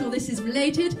 I'm not sure this is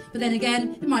related, but then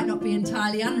again, it might not be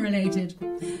entirely unrelated.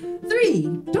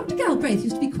 3. Dr. Galbraith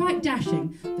used to be quite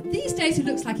dashing, but these days he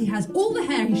looks like he has all the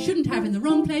hair he shouldn't have in the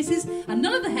wrong places and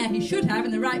none of the hair he should have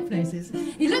in the right places.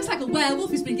 He looks like a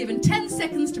werewolf who's been given 10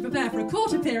 seconds to prepare for a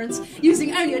court appearance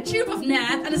using only a tube of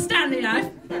Nair and a Stanley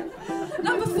knife.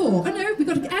 Number 4. I know, we've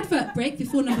got an advert break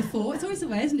before number 4. It's always the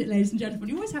way, isn't it, ladies and gentlemen?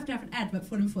 You always have to have an advert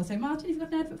before number 4. So, Martin, have you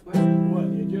got an advert for us? Well,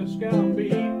 you just can't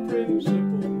beat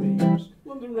principal memes.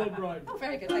 London Red Bride. Oh,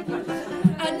 very good, thank you.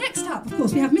 Next up, of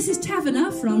course, we have Mrs.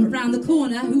 Taverner from round the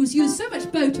corner, who's used so much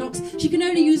Botox she can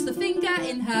only use the finger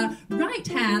in her right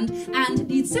hand and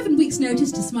needs 7 weeks'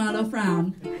 notice to smile or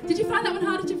frown. Did you find that one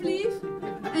harder to believe?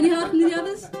 Any harder than the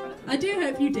others? I do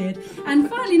hope you did. And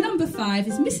finally, number 5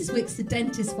 is Mrs. Wicks, the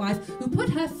dentist's wife, who put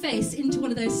her face into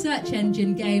one of those search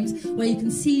engine games where you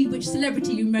can see which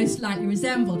celebrity you most likely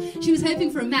resemble. She was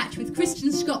hoping for a match with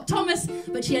Christian Scott Thomas,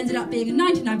 but she ended up being a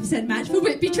 99% match for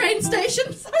Whitby train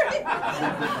station. Sorry.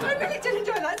 I really did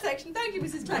enjoy that section. Thank you,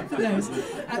 Mrs. Clack, for those.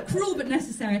 Cruel but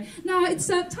necessary. Now, it's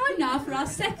time now for our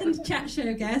second chat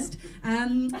show guest.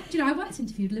 Do you know, I once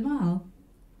interviewed Limahl.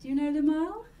 Do you know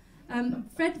Limahl?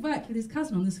 Fred worked with his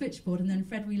cousin on the switchboard, and then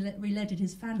Fred re-leaded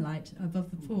his fan light above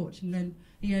the porch, and then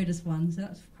he owed us one, so that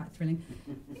was quite thrilling.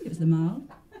 I think it was Limahl.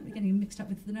 We're getting mixed up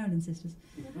with the Nolan sisters.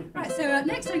 Right, so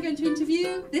next I'm going to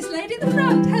interview this lady at the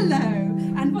front. Hello.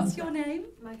 And what's your name?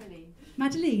 Madeline.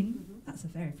 Madeline? Mm-hmm. That's a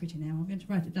very pretty name. I'm going to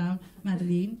write it down.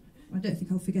 Madeline. I don't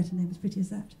think I'll forget a name as pretty as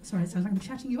that. Sorry, it sounds like I'm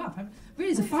chatting you up.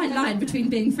 Really, there's a fine line between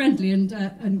being friendly and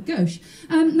gauche.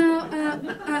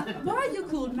 Why are you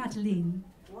called Madeline?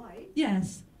 Why?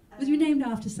 Yes. Was you named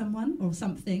after someone or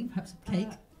something? Perhaps a cake?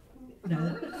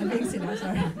 No, I'm being silly, I'm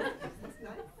sorry.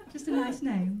 Just a nice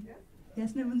name.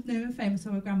 Yes, no one famous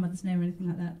or a grandmother's name or anything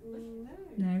like that?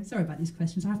 No, sorry about these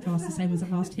questions. I have to ask the same ones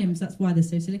I've asked him, so that's why they're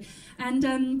so silly. And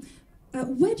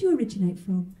where do you originate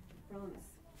from?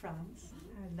 France.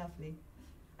 Oh, lovely.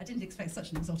 I didn't expect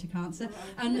such an exotic answer.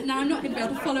 And now I'm not going to be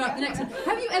able to follow up the next one.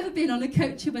 Have you ever been on a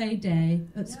coach away day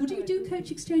at school? Do you do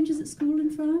coach exchanges at school in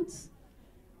France?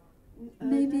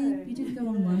 Maybe you didn't go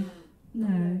on one.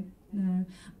 No.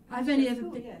 I've only ever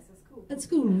been at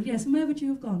school. Yes. And where would you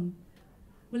have gone?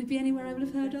 Will it be anywhere I would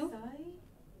have heard of?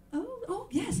 Oh,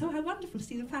 yes. Oh, how wonderful to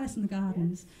see the palace and the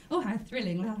gardens. Oh, how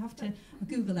thrilling. Well, I'll have to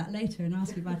Google that later and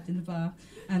ask you about it in the bar.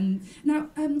 Now,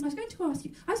 I was going to ask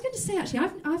you, I was going to say, actually,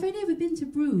 I've only ever been to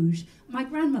Bruges. My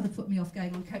grandmother put me off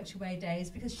going on coach away days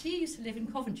because she used to live in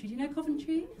Coventry. Do you know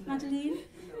Coventry, Madeleine?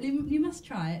 You must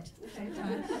try it.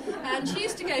 And she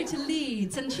used to go to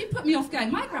Leeds, and she put me off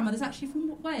going. My grandmother's actually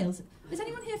from Wales. Is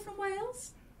anyone here from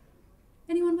Wales?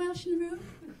 Anyone Welsh in the room?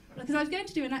 Because I was going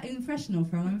to do an impression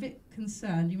of her, and I'm a bit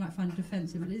concerned. You might find it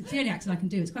offensive, but it's the only accent I can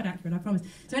do. It's quite accurate, I promise.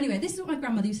 So anyway, this is what my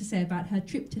grandmother used to say about her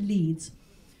trip to Leeds.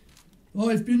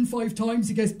 I've been 5 times,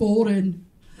 it gets boring.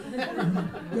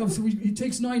 So it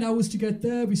takes 9 hours to get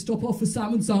there. We stop off for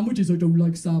salmon sandwiches. I don't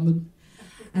like salmon.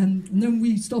 And then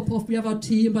we stop off, we have our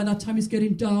tea, and by that time it's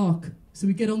getting dark. So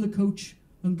we get on the coach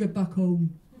and get back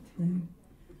home.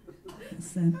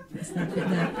 That's that bit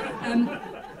there.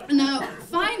 Now,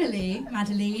 finally,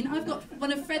 Madeleine, I've got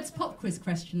one of Fred's pop quiz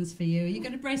questions for you. You're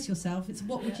going to brace yourself. It's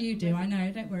what would you do? I know,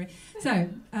 don't worry. So,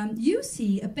 you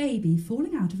see a baby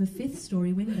falling out of a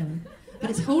 5th-storey window, but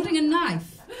it's holding a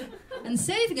knife, and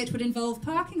saving it would involve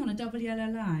parking on a double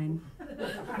yellow line.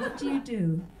 What do you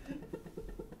do?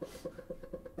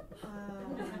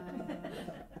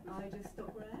 I just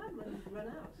stop where I am and run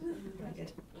out. Very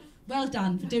good. Well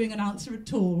done for doing an answer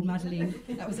at all, Madeleine.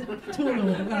 That was a tall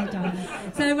order, well done.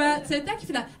 So thank you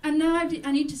for that. And now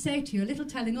I need to say to you, a little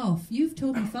telling off. You've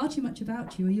told me far too much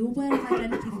about you. Are you aware of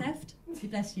identity theft?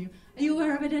 Bless you. Are you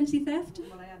aware of identity theft?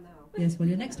 Well, I am now. Yes, well,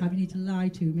 next time you need to lie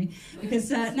to me,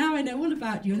 because now I know all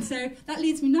about you. And so that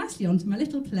leads me nicely on to my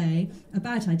little play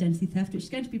about identity theft, which is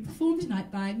going to be performed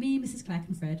tonight by me, Mrs. Clack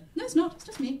and Fred. No, it's not. It's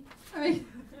just me. Sorry.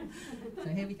 So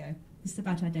here we go. This is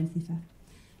about identity theft.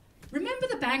 Remember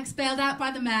the banks bailed out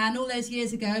by the man all those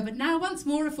years ago, but now once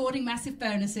more affording massive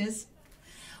bonuses?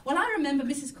 Well, I remember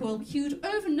Mrs. Coyle queued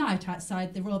overnight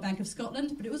outside the Royal Bank of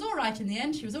Scotland, but it was all right in the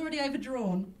end. She was already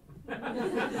overdrawn. But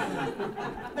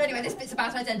anyway, this bit's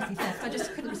about identity theft. I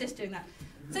just couldn't resist doing that.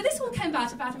 So this all came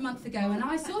about a month ago, and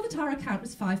I saw that our account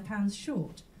was £5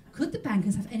 short. Could the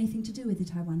bankers have anything to do with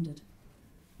it, I wondered?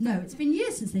 No, it's been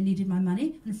years since they needed my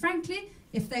money, and frankly,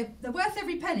 if they're worth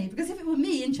every penny, because if it were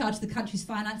me in charge of the country's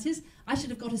finances, I should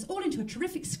have got us all into a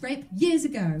terrific scrape years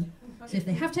ago. So if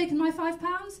they have taken my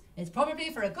 £5, it's probably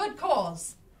for a good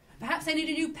cause. Perhaps they need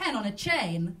a new pen on a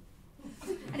chain.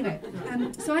 Anyway,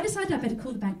 so I decided I'd better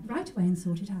call the bank right away and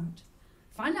sort it out.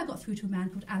 Finally, I got through to a man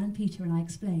called Alan Peter, and I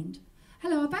explained.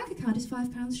 Hello, our bank account is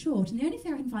 £5 short, and the only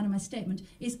thing I can find on my statement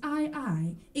is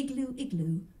II, igloo,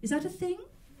 igloo. Is that a thing?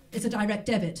 It's a direct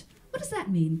debit. What does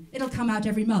that mean? It'll come out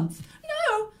every month.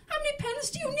 No! How many pens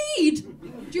do you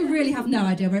need? Do you really have no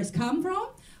idea where it's come from?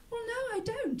 Well, no, I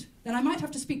don't. Then I might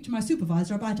have to speak to my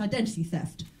supervisor about identity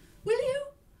theft. Will you?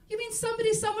 You mean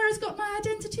somebody somewhere has got my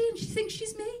identity and she thinks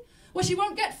she's me? Well, she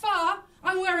won't get far.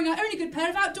 I'm wearing our only good pair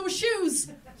of outdoor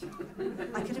shoes.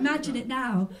 I can imagine it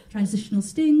now. Transitional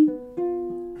sting.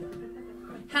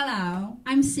 Hello,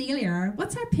 I'm Celia.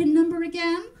 What's our PIN number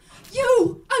again?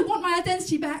 You! I want my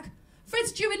identity back.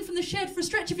 Fred's due in from the shed for a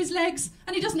stretch of his legs,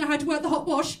 and he doesn't know how to work the hot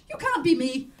wash. You can't be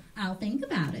me. I'll think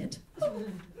about it. Oh,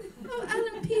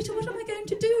 Alan Peter, what am I going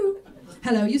to do?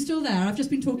 Hello, you still there? I've just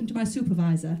been talking to my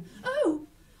supervisor. Oh,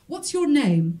 what's your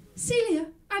name? Celia.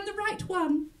 I'm the right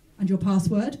one. And your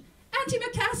password?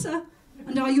 Antimacassar.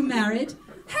 And are you married?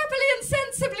 Happily and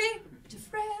sensibly. To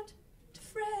Fred, to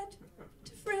Fred,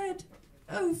 to Fred.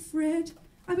 Oh, Fred,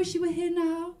 I wish you were here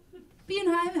now. Bea and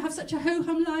I have such a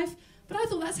ho-hum life, but I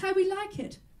thought that's how we like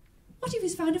it. What if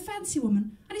he's found a fancy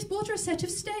woman, and he's bought her a set of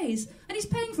stays, and he's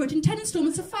paying for it in 10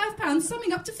 instalments of £5,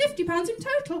 summing up to £50 in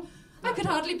total? I could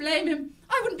hardly blame him.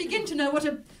 I wouldn't begin to know what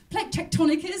a plate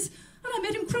tectonic is, and I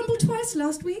made him crumble twice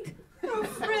last week. Oh,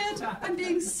 Fred, I'm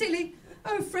being silly.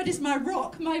 Oh, Fred is my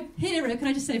rock, my hero. Can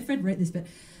I just say, Fred wrote this bit.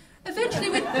 Eventually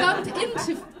we'd bump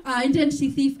into our identity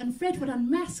thief, and Fred would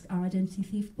unmask our identity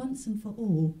thief once and for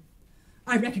all.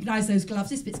 I recognise those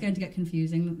gloves. This bit's going to get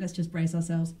confusing. Let's just brace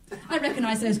ourselves. I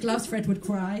recognise those gloves, Fred would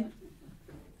cry.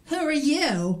 Who are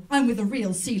you? I'm with the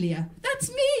real Celia.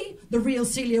 That's me, the real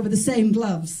Celia with the same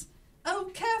gloves.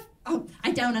 Oh, Oh,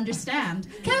 I don't understand.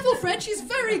 Careful, Fred, she's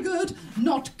very good.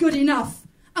 Not good enough.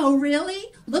 Oh,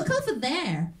 really? Look over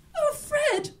there. Oh,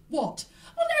 Fred. What?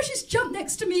 Well, now she's jumped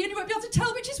next to me and you won't be able to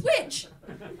tell which is which.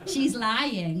 She's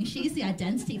lying. She's the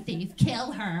identity thief.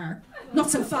 Kill her. Not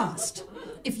so fast.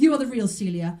 If you are the real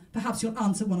Celia, perhaps you'll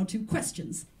answer one or two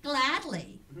questions.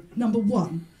 Gladly. Number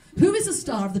 1. Who is the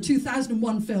star of the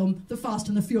 2001 film The Fast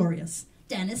and the Furious?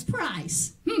 Dennis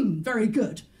Price. Very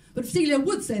good. But Celia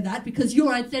would say that because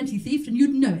you're identity thief and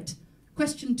you'd know it.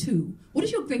 Question 2. What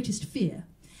is your greatest fear?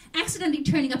 Accidentally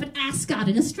turning up at Ascot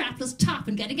in a strapless top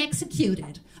and getting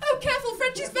executed. Oh, careful,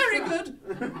 Fred, she's very good.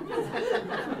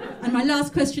 And my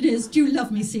last question is, do you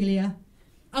love me, Celia?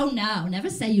 Oh, no, never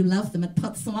say you love them. It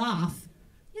puts them off.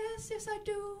 Yes, I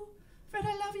do. Fred,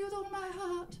 I love you with all my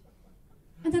heart.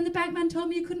 And then the bankman told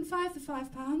me you couldn't five the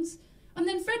 £5. And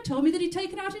then Fred told me that he'd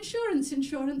taken out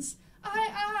insurance.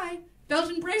 Aye. Belt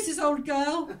and braces, old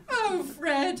girl. Oh,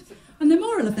 Fred. And the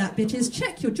moral of that bit is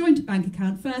check your joint bank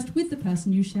account first with the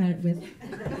person you share it with.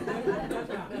 You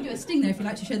can do a sting there if you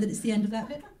like to show that it's the end of that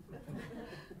bit.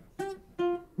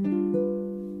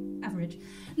 Average.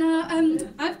 Now,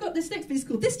 I've got this next bit. It's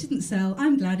called This Didn't Sell.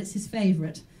 I'm glad it's his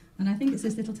favourite. And I think it's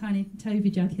this little tiny Toby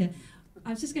jug here. I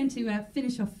was just going to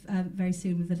finish off very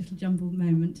soon with a little jumble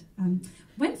moment.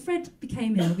 When Fred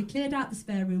became ill, we cleared out the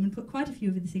spare room and put quite a few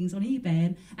of the things on eBay,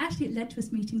 and actually it led to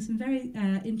us meeting some very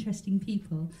interesting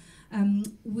people.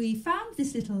 We found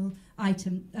this little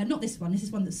item, not this one, this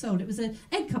is one that's sold. It was an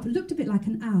egg cup, it looked a bit like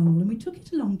an owl, and we took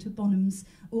it along to Bonham's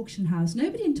auction house.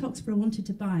 Nobody in Toxborough wanted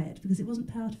to buy it because it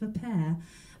wasn't part of a pair.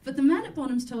 But the man at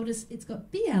Bonham's told us it's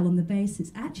got BL on the base,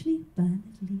 it's actually Bernard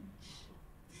Leach.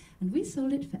 And we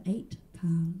sold it for £8.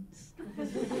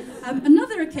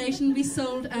 Another occasion, we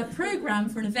sold a programme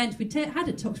for an event we had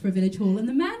at Toxborough Village Hall, and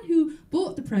the man who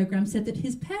bought the programme said that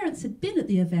his parents had been at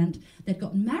the event, they'd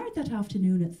gotten married that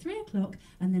afternoon at 3 o'clock,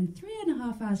 and then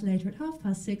 3.5 hours later at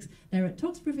 6:30, they were at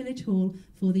Toxborough Village Hall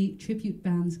for the tribute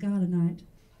band's gala night,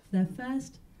 their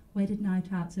first wedded night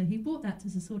out. So he bought that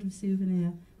as a sort of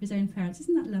souvenir for his own parents.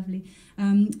 Isn't that lovely?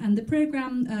 And the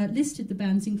programme listed the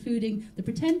bands including the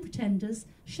Pretend Pretenders,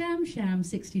 Sham Sham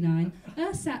 69,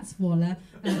 Ersatz Waller,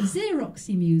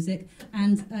 Xeroxy Music,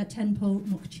 and Tenpole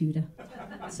Mock Tudor.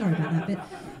 Sorry about that bit.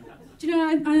 Do you know,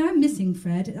 I am missing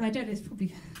Fred. I don't know, it's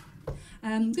probably...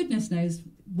 goodness knows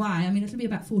why. I mean, it'll be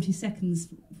about 40 seconds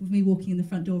of me walking in the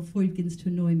front door before he begins to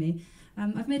annoy me.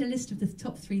 I've made a list of the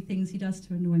top 3 things he does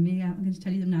to annoy me. I'm going to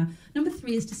tell you them now. Number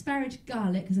 3 is disparage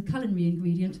garlic as a culinary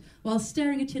ingredient while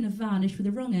stirring a tin of varnish with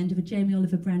the wrong end of a Jamie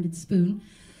Oliver branded spoon.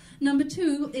 Number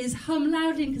 2 is hum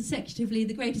loudly and consecutively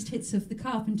the greatest hits of the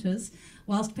Carpenters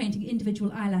whilst painting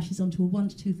individual eyelashes onto a 1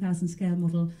 to 2,000 scale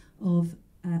model of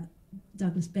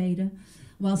Douglas Bader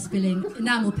while spilling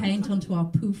enamel paint onto our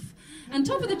poof. And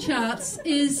top of the charts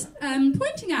is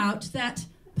pointing out that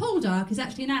Poldark is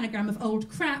actually an anagram of old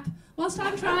crap, whilst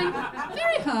I'm trying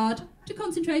very hard to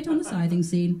concentrate on the scything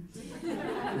scene.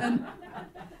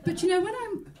 But you know,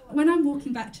 when I'm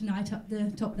walking back tonight up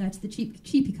the top there to the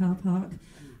cheapy car park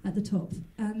at the top,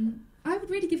 I would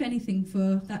really give anything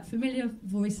for that familiar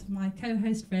voice of my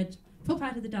co-host Fred pop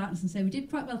out of the darkness and say, "We did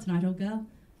quite well tonight, old girl."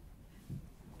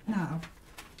 Now,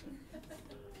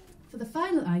 for the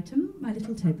final item, my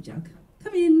little Toby jug.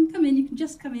 Come in, you can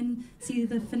just come in, see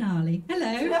the finale.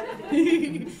 Hello.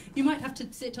 You might have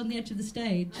to sit on the edge of the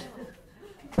stage.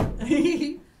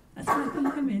 That's right,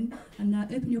 come in, and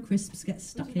open your crisps, get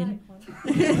stuck in.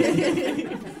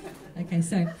 Okay,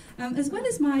 so, as well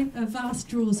as my vast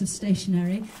drawers of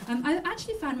stationery, I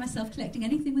actually found myself collecting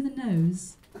anything with a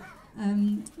nose.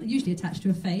 Usually attached to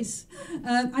a face.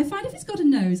 I find if it's got a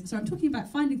nose, so I'm talking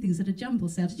about finding things at a jumble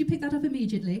sale. Did you pick that up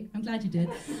immediately? I'm glad you did.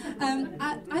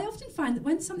 I often find that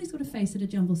when somebody's got a face at a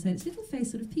jumble sale, its little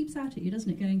face sort of peeps out at you, doesn't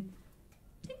it, going,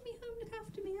 "Take me home, look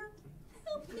after me,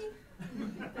 help me.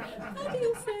 How do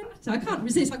you, friend?" So I can't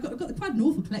resist. I've got quite an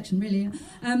awful collection, really.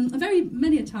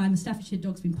 Many a time, a Staffordshire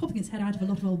dog's been popping its head out of a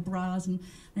lot of old bras and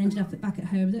ended up back at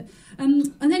home.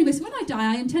 And anyway, so when I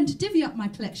die, I intend to divvy up my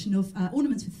collection of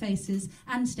ornaments with faces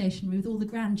and stationery with all the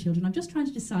grandchildren. I'm just trying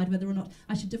to decide whether or not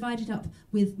I should divide it up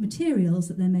with materials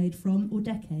that they're made from or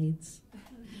decades.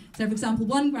 So, for example,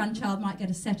 one grandchild might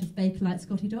get a set of Bakelite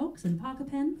Scotty dogs and Parker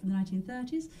pen from the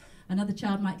 1930s. Another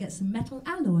child might get some metal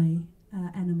alloy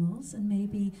animals, and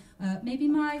maybe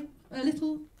my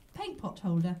little paint pot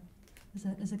holder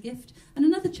as a gift. And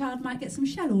another child might get some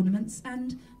shell ornaments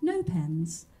and no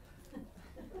pens.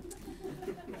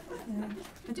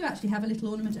 I do actually have a little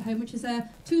ornament at home, which is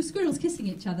 2 squirrels kissing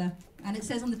each other, and it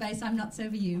says on the base, "I'm nuts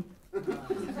over you."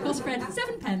 Cost Fred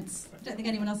 7 pence. I don't think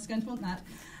anyone else is going to want that.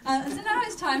 So now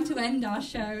it's time to end our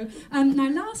show. Now,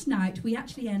 last night we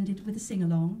actually ended with a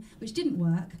sing-along, which didn't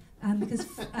work because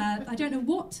I don't know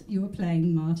what you were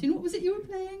playing, Martin. What was it you were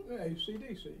playing?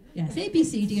 AC/DC. Yes,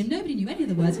 ABCD, and nobody knew any of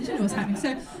the words. We didn't know what was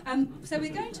happening. So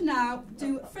we're going to now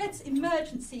do Fred's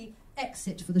emergency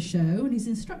exit for the show, and he's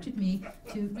instructed me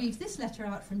to read this letter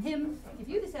out from him, give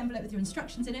you this envelope with your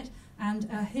instructions in it, and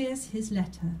here's his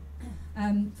letter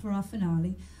for our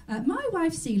finale. My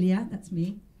wife Celia, that's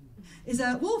me, is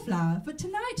a wallflower, but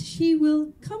tonight she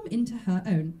will come into her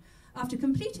own. After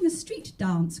completing a street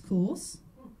dance course,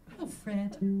 oh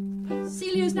Fred,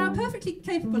 Celia is now perfectly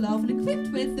capable of and equipped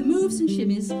with the moves and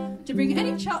shimmies to bring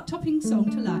any chart-topping song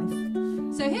to life.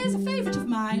 So here's a favourite of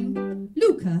mine,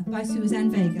 Luca by Suzanne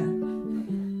Vega.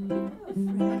 Oh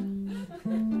Fred.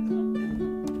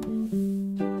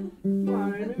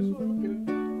 My name is Luca.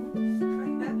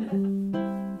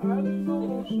 I live on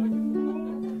the second floor.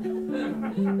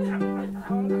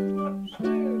 I live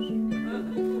upstairs.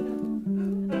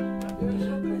 Yes,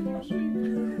 I think you see.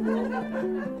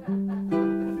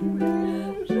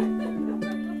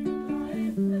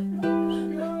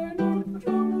 Sky not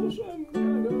troublesome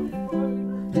kind of fight.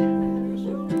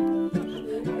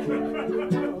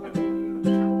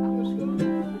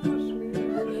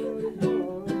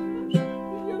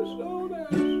 Yes, don't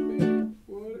ask me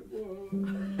what it was.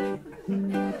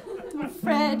 Oh,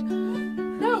 Fred,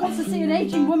 no one wants to see an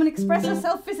ageing woman express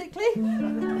herself physically. I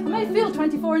may feel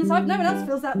 24 inside, but no one else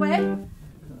feels that way.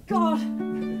 God,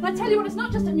 and I tell you what, it's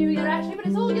not just at New Year actually, but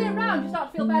it's all year round. You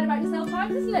start to feel bad about yourself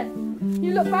times, isn't it?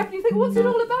 You look back and you think, what's it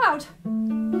all about?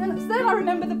 And then it's then I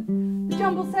remember the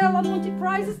jumble sale, unwanted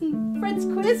prizes, and Fred's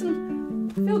quiz,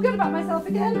 and feel good about myself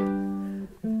again.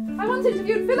 I once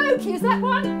interviewed Phil Oakey, is that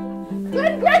one?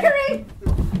 Glenn Gregory!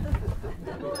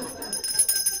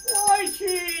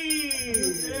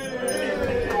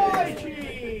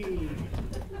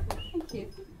 Thank you.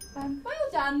 Well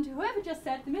done to whoever just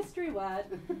said the mystery word.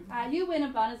 You win a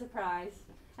bun as a prize.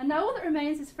 And now all that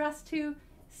remains is for us to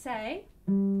say...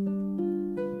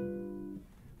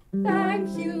 Thank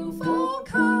you for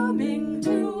coming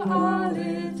to our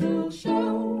little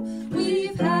show.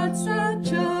 We've had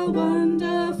such a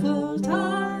wonderful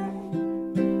time.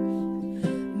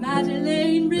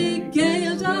 Madeleine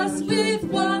regaled us with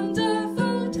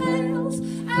wonderful tales,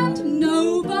 and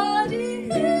nobody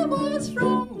here was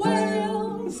from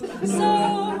Wales.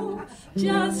 So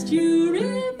just you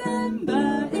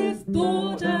remember, if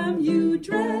boredom you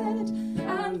dread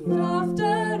and laughter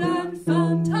and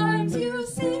fun times you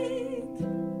seek,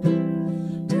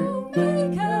 to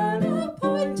make an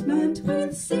appointment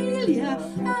with Celia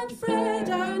and Fred,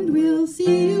 and we'll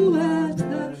see you at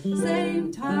the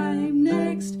same time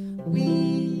next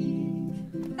week.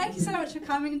 Thank you so much for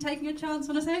coming and taking a chance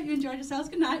on us. I hope you enjoyed yourselves.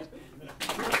 Good night.